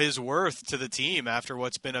show his worth to the team after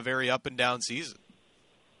what's been a very up and down season.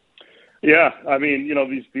 Yeah, I mean,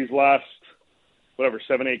 these last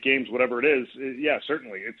 7-8 games, whatever it is, yeah,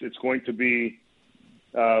 certainly it's going to be.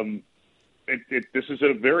 This is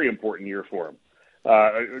a very important year for him.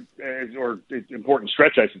 or important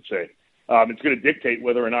stretch, I should say. It's going to dictate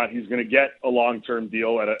whether or not he's going to get a long-term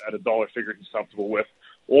deal at a dollar figure he's comfortable with,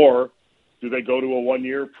 or do they go to a 1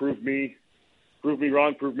 year, prove me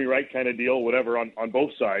wrong, prove me right kind of deal, whatever, on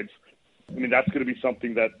both sides. I mean, that's going to be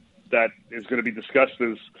something that is going to be discussed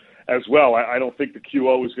as well. I don't think the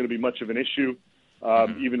QO is going to be much of an issue,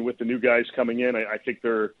 even with the new guys coming in. I think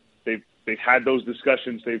they've had those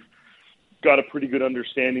discussions. They've got a pretty good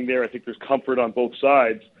understanding there. I think there's comfort on both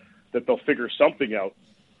sides that they'll figure something out.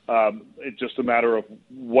 It's just a matter of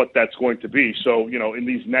what that's going to be. So, in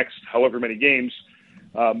these next however many games,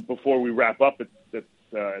 before we wrap up in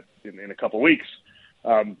a couple of weeks,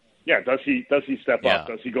 does he step up?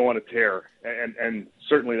 Does he go on a tear? And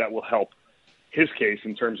certainly that will help his case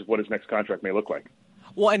in terms of what his next contract may look like.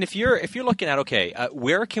 Well, and if you're looking at,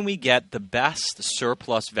 where can we get the best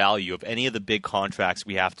surplus value of any of the big contracts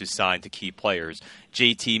we have to sign to key players,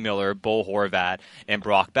 JT Miller, Bo Horvat, and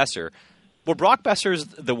Brock Besser? Well, Brock Besser's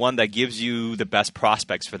the one that gives you the best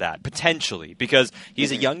prospects for that, potentially, because he's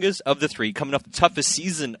the youngest of the three, coming off the toughest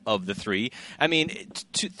season of the three. I mean,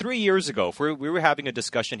 3 years ago, if we were having a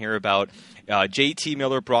discussion here about JT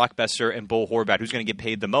Miller, Brock Besser, and Bo Horvat, who's going to get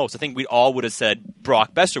paid the most, I think we all would have said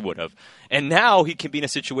Brock Besser would have. And now he can be in a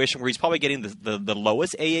situation where he's probably getting the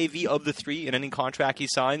lowest AAV of the three in any contract he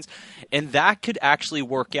signs. And that could actually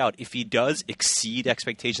work out if he does exceed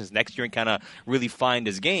expectations next year and kind of really find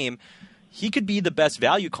his game. He could be the best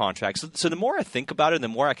value contract. So the more I think about it and the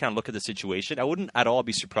more I kind of look at the situation, I wouldn't at all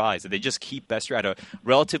be surprised that they just keep Besser at a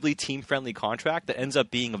relatively team-friendly contract that ends up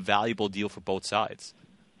being a valuable deal for both sides.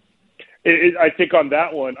 I think on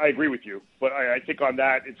that one, I agree with you. But I think on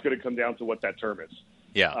that, it's going to come down to what that term is.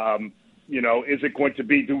 Yeah. Is it going to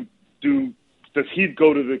be, does he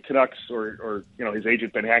go to the Canucks or his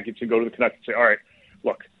agent Ben Hankinson go to the Canucks and say, all right,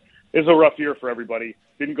 look, this is a rough year for everybody.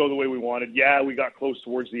 Didn't go the way we wanted. Yeah, we got close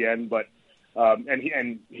towards the end, but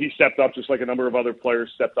he stepped up just like a number of other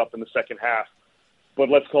players stepped up in the second half. But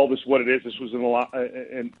let's call this what it is. This was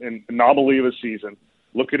an anomaly of a season.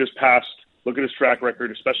 Look at his past. Look at his track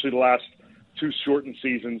record, especially the last two shortened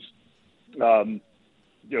seasons. Rookie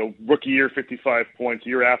year, 55 points.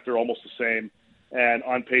 Year after, almost the same. And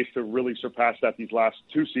on pace to really surpass that these last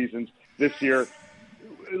two seasons. This year,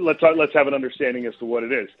 let's have an understanding as to what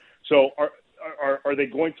it is. So are they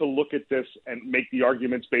going to look at this and make the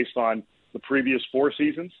arguments based on the previous four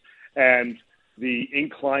seasons and the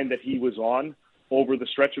incline that he was on over the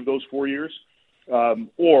stretch of those 4 years?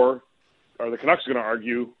 Or are the Canucks going to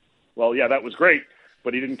argue, well, yeah, that was great,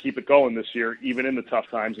 but he didn't keep it going this year, even in the tough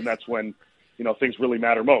times, and that's when, things really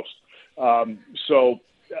matter most. So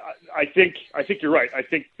I think you're right. I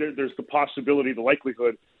think there's the possibility, the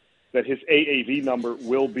likelihood that his AAV number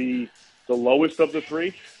will be the lowest of the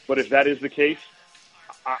three. But if that is the case,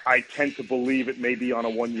 I tend to believe it may be on a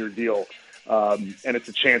 1 year deal. And it's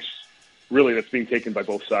a chance, really, that's being taken by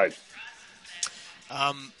both sides.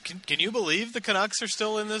 Can you believe the Canucks are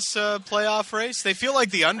still in this playoff race? They feel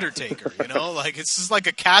like the Undertaker, like it's just like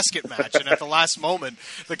a casket match. And at the last moment,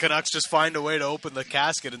 the Canucks just find a way to open the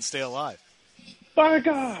casket and stay alive. By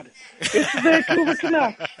God, it's the Vancouver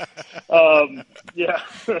Canucks. Yeah.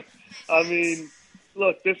 I mean,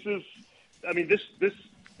 look, this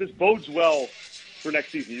bodes well for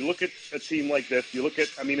next season. You look at a team like this, in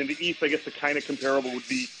the East, I guess the kind of comparable would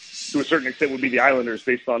be, to a certain extent, would be the Islanders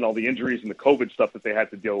based on all the injuries and the COVID stuff that they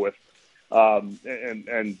had to deal with,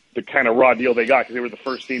 and the kind of raw deal they got because they were the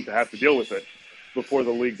first team to have to deal with it before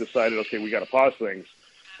the league decided, okay, we got to pause things.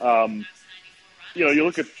 You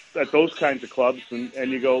look at those kinds of clubs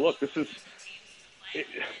and you go, look, this is,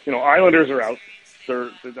 Islanders are out.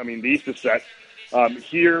 The East is set.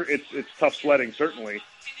 Here, it's tough sledding, certainly,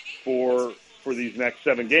 for these next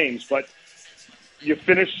 7 games. But you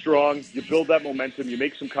finish strong, you build that momentum, you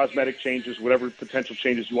make some cosmetic changes, whatever potential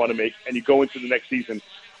changes you want to make, and you go into the next season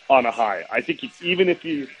on a high. I think even if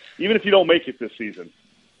you don't make it this season,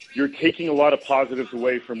 you're taking a lot of positives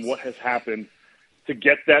away from what has happened to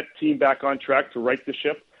get that team back on track, to right the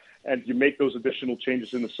ship, and you make those additional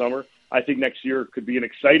changes in the summer. I think next year could be an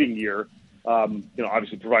exciting year.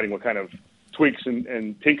 Obviously providing what kind of tweaks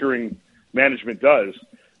and tinkering management does.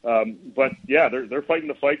 But yeah, they're fighting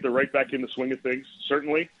the fight. They're right back in the swing of things,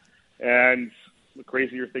 certainly. And the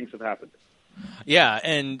crazier things have happened. Yeah,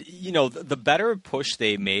 and the better push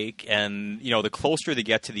they make, and the closer they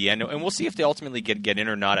get to the end, and we'll see if they ultimately get in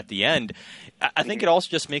or not at the end. I think it also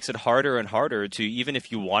just makes it harder and harder to, even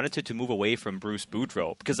if you wanted to move away from Bruce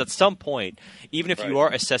Boudreau, because at some point, even if you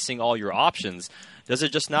are assessing all your options, does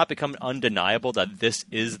it just not become undeniable that this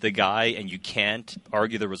is the guy and you can't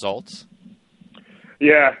argue the results?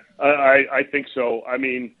 Yeah, I think so. I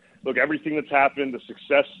mean, look, everything that's happened, the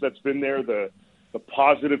success that's been there, the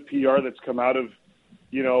positive PR that's come out of,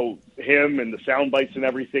 him and the sound bites and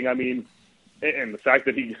everything. I mean, and the fact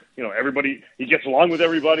that he gets along with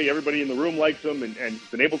everybody in the room likes him, and he's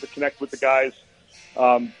been able to connect with the guys.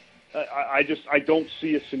 I don't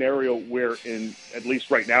see a scenario where, at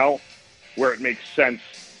least right now, where it makes sense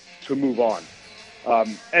to move on.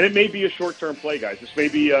 And it may be a short-term play, guys. This may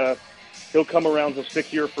be he'll come around, he'll stick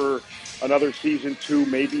here for another season, 2,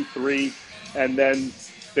 maybe 3, and then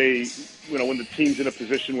when the team's in a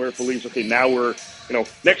position where it believes, okay, now we're,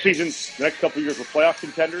 next season, the next couple of years, we're playoff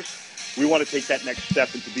contenders. We want to take that next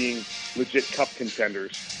step into being legit cup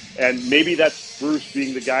contenders. And maybe that's Bruce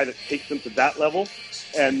being the guy that takes them to that level,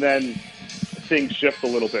 and then things shift a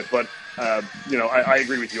little bit. But, I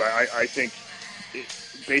agree with you. I think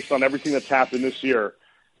based on everything that's happened this year,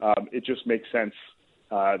 it just makes sense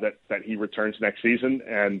that he returns next season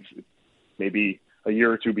and maybe a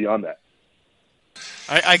year or two beyond that.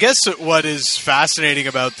 I guess what is fascinating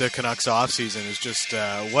about the Canucks offseason is just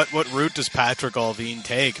what route does Patrick Allvin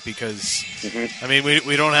take? Because, I mean,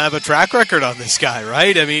 we don't have a track record on this guy,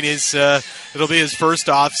 right? I mean, it'll be his first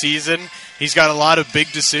offseason. He's got a lot of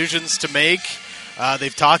big decisions to make.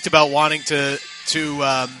 They've talked about wanting to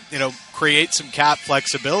create some cap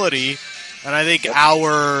flexibility, and I think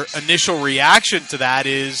our initial reaction to that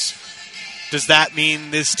is, does that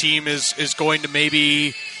mean this team is going to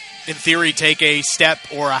maybe, in theory, take a step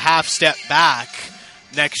or a half step back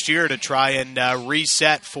next year to try and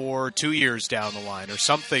reset for 2 years down the line or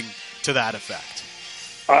something to that effect?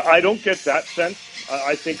 I don't get that sense.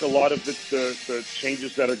 I think a lot of the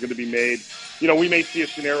changes that are going to be made, we may see a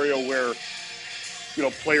scenario where,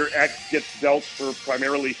 player X gets dealt for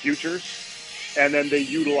primarily futures, and then they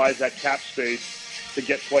utilize that cap space to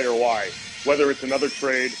get player Y, whether it's another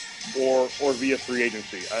trade or via free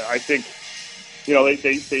agency. I think,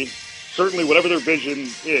 they certainly, whatever their vision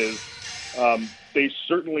is, they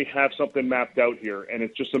certainly have something mapped out here, and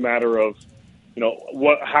it's just a matter of,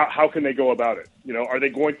 how can they go about it? Are they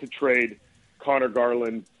going to trade Connor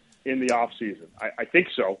Garland in the offseason? I think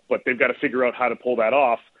so, but they've got to figure out how to pull that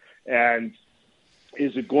off. And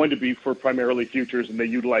is it going to be for primarily futures, and they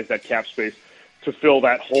utilize that cap space to fill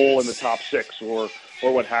that hole in the top 6 or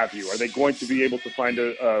what have you? Are they going to be able to find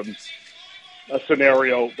a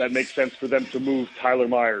scenario that makes sense for them to move Tyler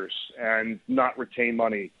Myers and not retain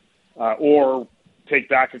money, or take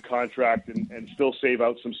back a contract and still save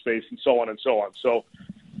out some space, and so on and so on? So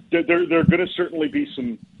there are going to certainly be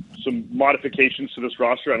some modifications to this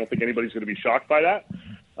roster. I don't think anybody's going to be shocked by that.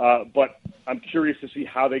 But I'm curious to see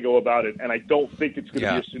how they go about it, and I don't think it's going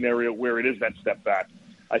to be a scenario where it is that step back.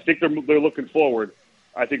 I think they're looking forward.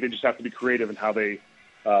 I think they just have to be creative in how they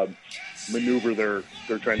maneuver their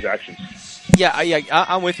transactions. Yeah,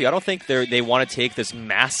 I'm with you. I don't think they want to take this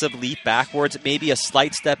massive leap backwards. Maybe a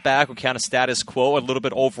slight step back or kind of status quo a little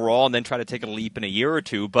bit overall, and then try to take a leap in a year or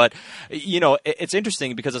two. But, it's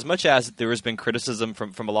interesting because as much as there has been criticism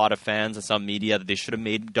from a lot of fans and some media that they should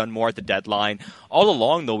have done more at the deadline, all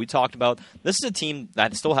along, though, we talked about this is a team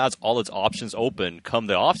that still has all its options open come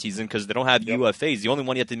the offseason because they don't have UFAs. The only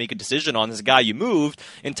one you have to make a decision on is the guy you moved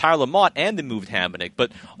in Tyler Mott, and they moved Hamonic.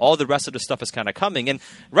 But all the rest of the stuff is kind of coming. And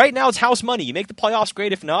right now it's house money. You make the playoffs,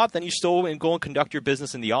 great. If not, then you still go and conduct your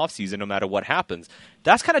business in the offseason no matter what happens.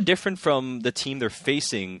 That's kind of different from the team they're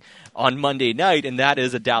facing on Monday night, and that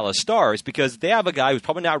is the Dallas Stars, because they have a guy who's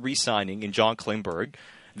probably not re-signing in John Klingberg.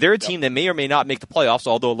 They're a team that may or may not make the playoffs,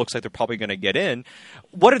 although it looks like they're probably going to get in.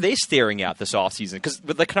 What are they staring at this offseason? Because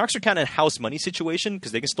the Canucks are kind of in a house money situation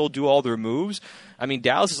because they can still do all their moves. I mean,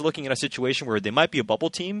 Dallas is looking at a situation where they might be a bubble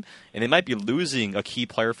team, and they might be losing a key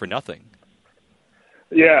player for nothing.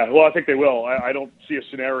 Yeah, well, I think they will. I don't see a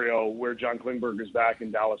scenario where John Klingberg is back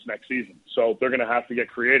in Dallas next season. So they're going to have to get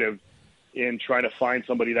creative in trying to find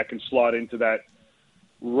somebody that can slot into that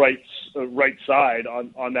right side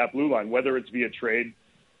on that blue line, whether it's via trade,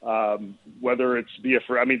 whether it's via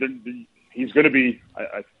he's going to be,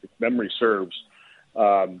 if memory serves,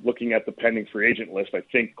 looking at the pending free agent list, I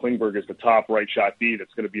think Klingberg is the top right shot D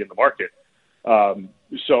that's going to be in the market.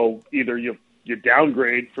 So either you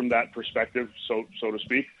downgrade from that perspective, so to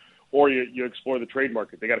speak, or you explore the trade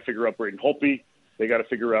market. They got to figure out Braden Holtby. They got to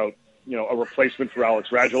figure out a replacement for Alex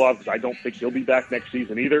Radulov, because I don't think he'll be back next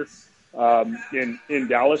season either in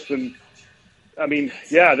Dallas. And I mean,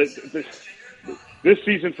 yeah, this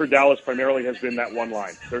season for Dallas primarily has been that one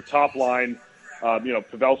line. Their top line,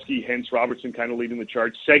 Pavelski, Hintz, Robertson kind of leading the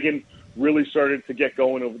charge. Seguin really started to get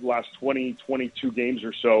going over the last 20, 22 games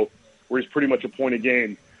or so, where he's pretty much a point a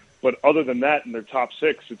game. But other than that, in their top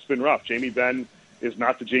 6, it's been rough. Jamie Benn is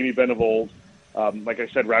not the Jamie Benn of old. Like I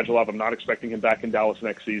said, Radulov, I'm not expecting him back in Dallas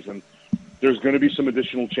next season. There's going to be some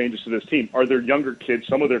additional changes to this team. Are there younger kids,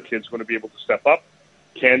 some of their kids, going to be able to step up?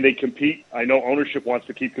 Can they compete? I know ownership wants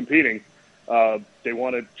to keep competing. They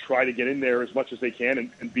want to try to get in there as much as they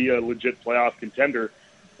can and be a legit playoff contender.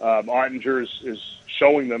 Ottinger is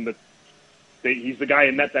showing them that he's the guy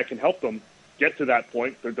in net that can help them get to that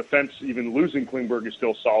point. Their defense, even losing Klingberg, is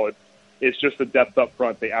still solid. It's just the depth up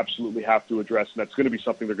front they absolutely have to address, and that's going to be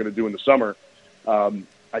something they're going to do in the summer. I'm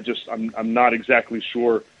not exactly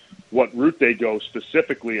sure what route they go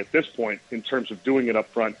specifically at this point in terms of doing it up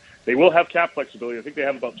front. They will have cap flexibility. I think they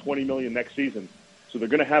have about $20 million next season, so they're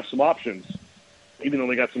going to have some options, even though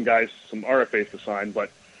they got some guys, some RFAs to sign.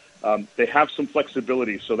 But they have some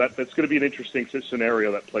flexibility, so that's going to be an interesting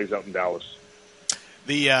scenario that plays out in Dallas.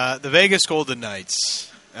 The Vegas Golden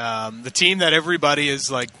Knights, the team that everybody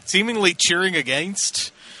is like seemingly cheering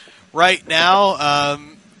against right now,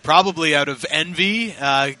 probably out of envy,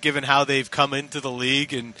 given how they've come into the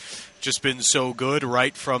league and just been so good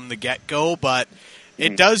right from the get-go. But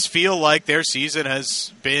it does feel like their season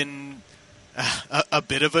has been a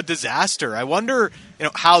bit of a disaster. I wonder,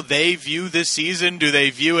 how they view this season. Do they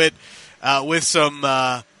view it with some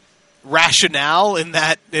rationale in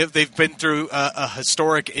that if they've been through a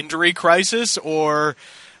historic injury crisis, or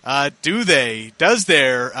does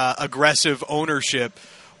their aggressive ownership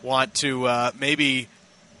want to maybe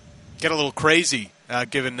get a little crazy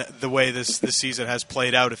given the way this season has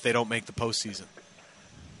played out if they don't make the postseason?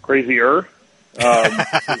 Crazier.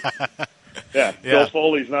 Bill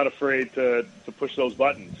Foley's not afraid to push those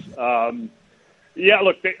buttons.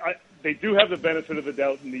 Look, they do have the benefit of the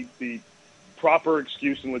doubt and the proper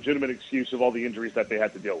excuse and legitimate excuse of all the injuries that they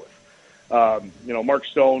had to deal with. Mark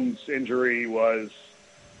Stone's injury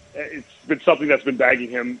it's been something that's been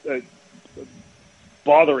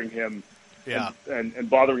bothering him, and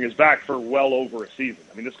bothering his back for well over a season.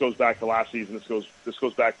 I mean, this goes back to last season. This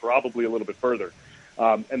goes back probably a little bit further.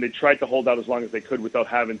 And they tried to hold out as long as they could without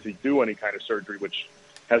having to do any kind of surgery, which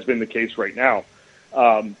has been the case right now.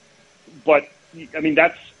 But I mean,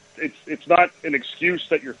 it's not an excuse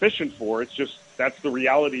that you're fishing for. It's just that's the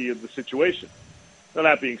reality of the situation. Now,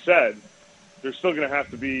 that being said, there's still going to have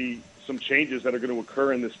to be some changes that are going to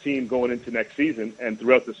occur in this team going into next season and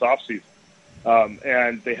throughout this offseason.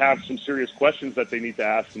 And they have some serious questions that they need to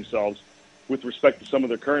ask themselves with respect to some of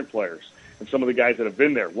their current players and some of the guys that have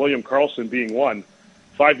been there. William Karlsson being one.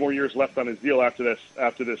 5 more years left on his deal after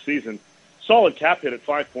this season. Solid cap hit at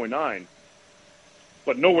 5.9,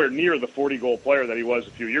 but nowhere near the 40-goal player that he was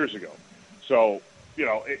a few years ago. So,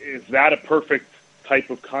 is that a perfect type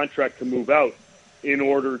of contract to move out in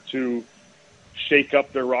order to shake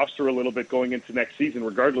up their roster a little bit going into next season,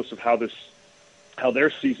 regardless of how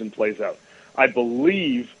their season plays out? I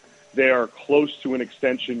believe they are close to an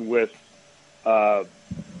extension with Riley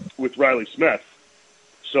Smith.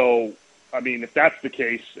 So, I mean, if that's the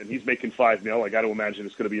case, and he's making $5 million, I got to imagine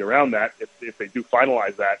it's going to be around that. If they do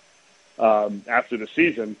finalize that after the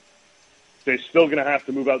season, they're still going to have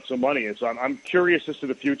to move out some money. And so I'm curious as to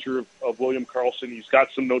the future of William Karlsson. He's got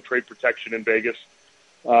some no trade protection in Vegas.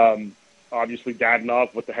 Obviously,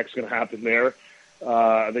 Dadonov, what the heck's going to happen there?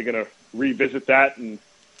 Are they going to revisit that and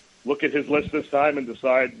look at his list this time and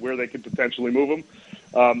decide where they could potentially move him?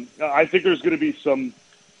 I think there's going to be some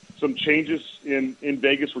changes in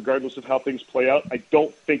Vegas, regardless of how things play out. I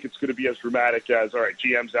don't think it's going to be as dramatic as, all right,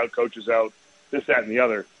 GM's out, coach is out, this, that, and the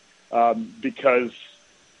other, because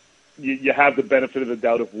you have the benefit of the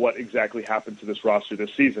doubt of what exactly happened to this roster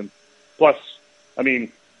this season. Plus, I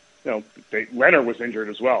mean, Leonard was injured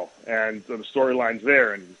as well, and the storyline's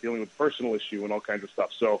there, and he's dealing with personal issue and all kinds of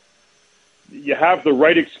stuff. So you have the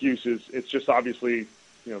right excuses. It's just obviously,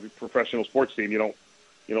 the professional sports team, you don't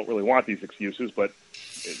really want these excuses, but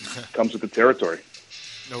it comes with the territory.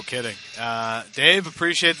 No kidding. Dave,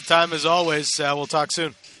 appreciate the time as always. We'll talk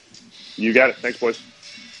soon. You got it. Thanks, boys.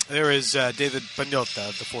 There is David Pagnotta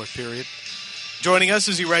of the Fourth Period, joining us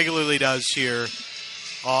as he regularly does here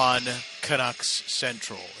on Canucks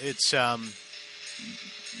Central. It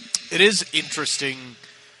is interesting.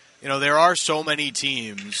 There are so many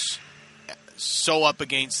teams so up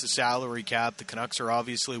against the salary cap. The Canucks are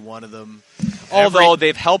obviously one of them. Although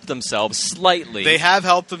they've helped themselves slightly. They have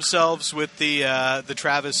helped themselves with the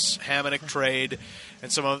Travis Hamonic trade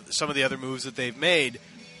and some of the other moves that they've made.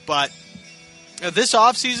 But this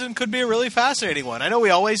offseason could be a really fascinating one. I know we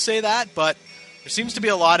always say that, but there seems to be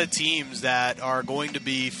a lot of teams that are going to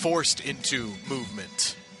be forced into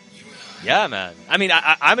movement. Yeah, man. I mean,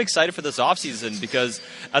 I'm excited for this offseason because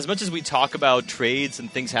as much as we talk about trades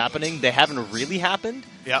and things happening, they haven't really happened.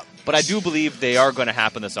 Yeah. But I do believe they are going to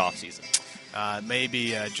happen this offseason.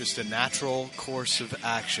 Maybe just a natural course of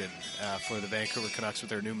action for the Vancouver Canucks with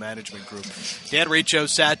their new management group. Dan Riccio,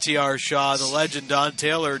 Satyar Shah, the legend Don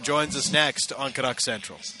Taylor joins us next on Canuck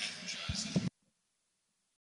Central.